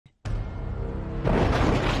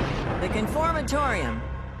The Conformatorium.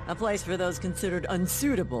 A place for those considered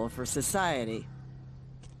unsuitable for society.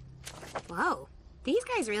 Whoa. These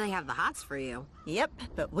guys really have the hots for you. Yep,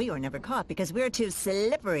 but we were never caught because we're too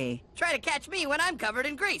slippery. Try to catch me when I'm covered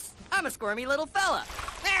in grease. I'm a squirmy little fella.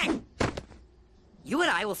 You and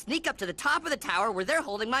I will sneak up to the top of the tower where they're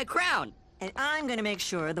holding my crown. And I'm gonna make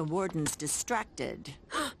sure the warden's distracted.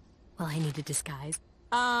 Well, I need a disguise.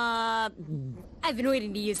 I've I've been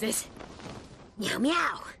waiting to use this. Meow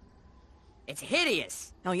meow. It's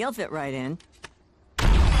hideous. Oh, you'll fit right in.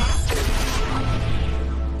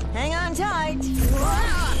 Hang on tight.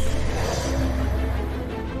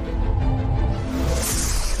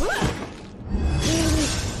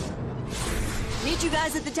 Meet you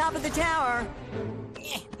guys at the top of the tower.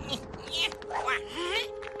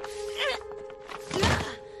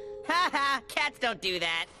 Haha, cats don't do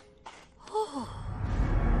that.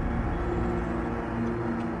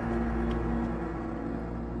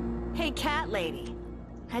 Hey, cat lady.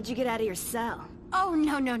 How'd you get out of your cell? Oh,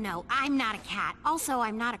 no. I'm not a cat. Also,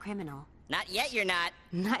 I'm not a criminal. Not yet, you're not.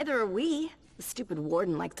 Neither are we. The stupid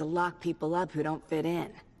warden likes to lock people up who don't fit in.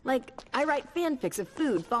 Like, I write fanfics of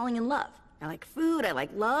food falling in love. I like food, I like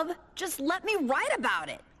love. Just let me write about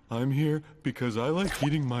it. I'm here because I like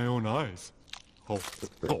eating my own eyes. Oh.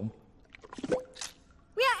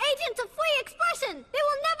 We are agents of free expression! They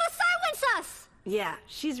will never silence us! Yeah,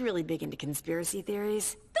 she's really big into conspiracy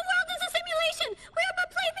theories. The world is a simulation! We are but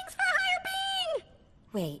playthings for a higher being!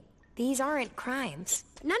 Wait, these aren't crimes.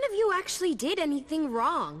 None of you actually did anything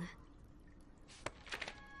wrong.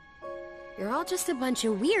 You're all just a bunch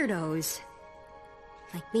of weirdos.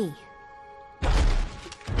 Like me.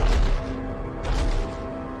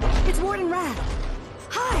 It's Warden Rat!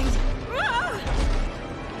 Hide!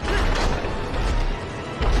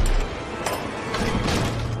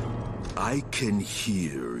 I can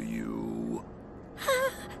hear you.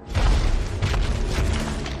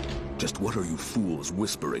 Just what are you fools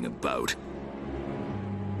whispering about?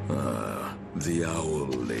 Ah, the Owl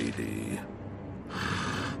Lady.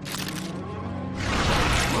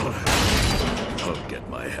 I'll get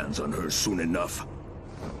my hands on her soon enough.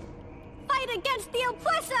 Fight against the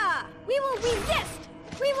oppressor! We will resist!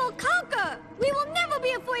 We will conquer! We will never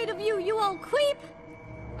be afraid of you, you old creep!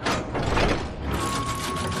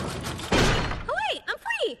 Oh wait, I'm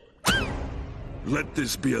free! Let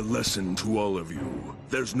this be a lesson to all of you.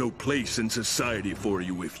 There's no place in society for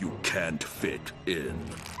you if you can't fit in.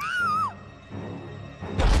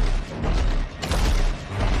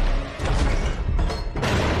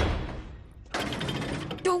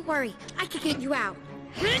 Don't worry, I can get you out.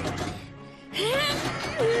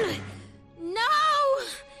 No!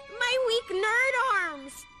 My weak nerd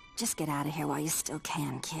arms! Just get out of here while you still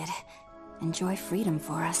can, kid. Enjoy freedom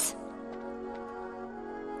for us.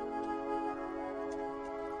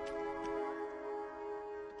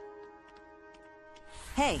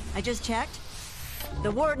 Hey, I just checked.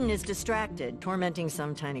 The warden is distracted, tormenting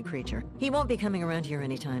some tiny creature. He won't be coming around here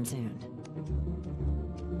anytime soon.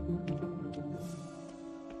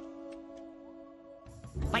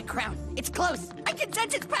 My crown, it's close. I can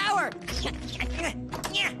sense its power.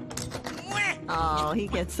 Oh, he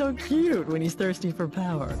gets so cute when he's thirsty for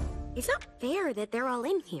power. It's not fair that they're all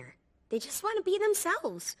in here. They just want to be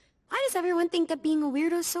themselves. Why does everyone think that being a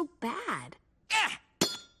weirdo is so bad?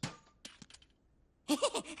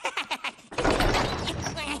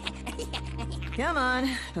 Come on,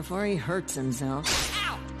 before he hurts himself.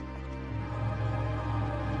 Ow!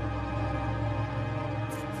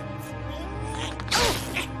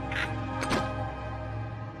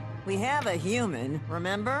 We have a human,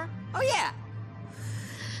 remember? Oh yeah.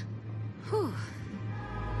 Whew.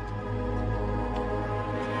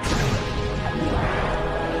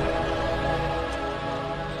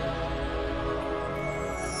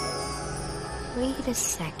 Wait a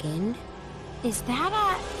second. Is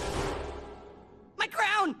that My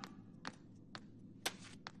crown!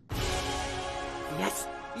 Yes!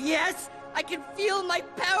 Yes! I can feel my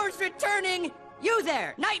powers returning! You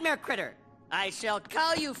there, nightmare critter! I shall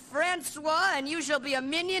call you Francois, and you shall be a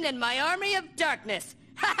minion in my army of darkness!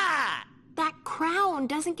 Ha ha! That crown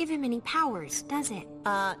doesn't give him any powers, does it?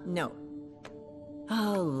 No.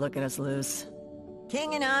 Oh, look at us loose.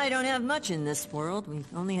 King and I don't have much in this world. We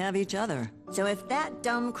only have each other. So if that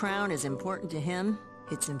dumb crown is important to him,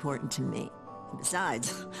 it's important to me. And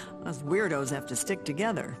besides, us weirdos have to stick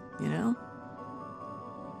together, you know?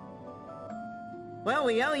 Well,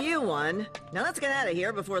 we owe you one. Now let's get out of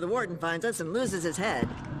here before the warden finds us and loses his head.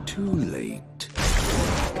 Too late.